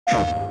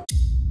Are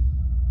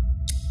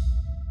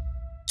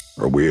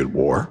we at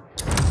war?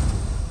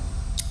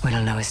 We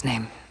don't know his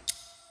name.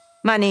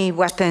 Money,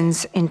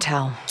 weapons,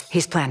 intel.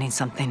 He's planning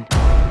something.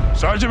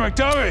 Sergeant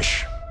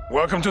McTavish,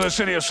 welcome to the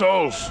City of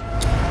Souls.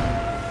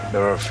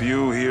 There are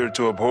few here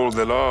to uphold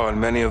the law, and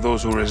many of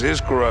those who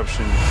resist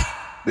corruption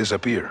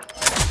disappear.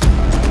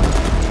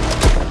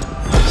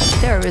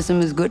 Terrorism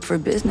is good for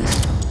business.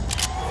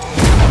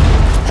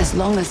 As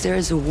long as there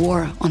is a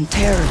war on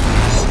terror,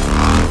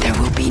 there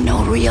will be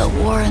no real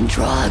war on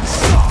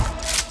drugs.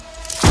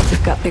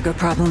 We've got bigger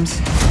problems.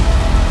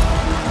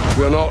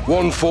 We're not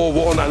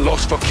 141 and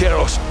lost for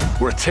Keros.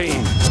 We're a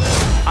team.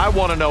 I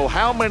want to know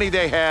how many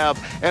they have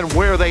and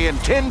where they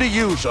intend to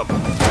use them.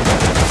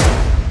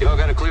 Y'all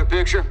got a clear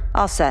picture?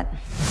 All set.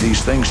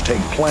 These things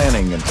take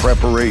planning and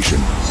preparation.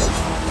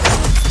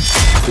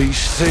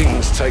 These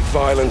things take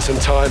violence and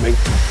timing.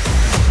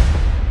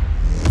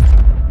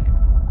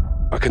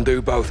 I can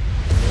do both.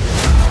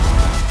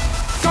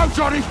 Go,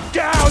 Johnny!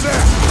 Get out of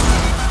there!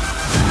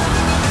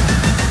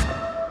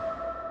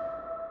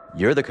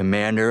 You're the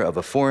commander of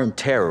a foreign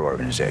terror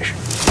organization.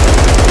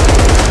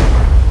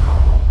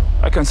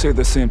 I can say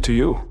the same to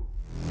you.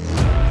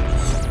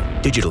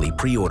 Digitally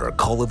pre-order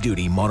Call of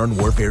Duty Modern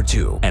Warfare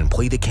 2 and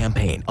play the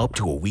campaign up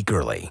to a week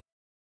early.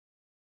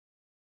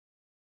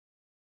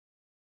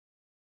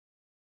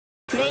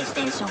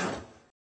 PlayStation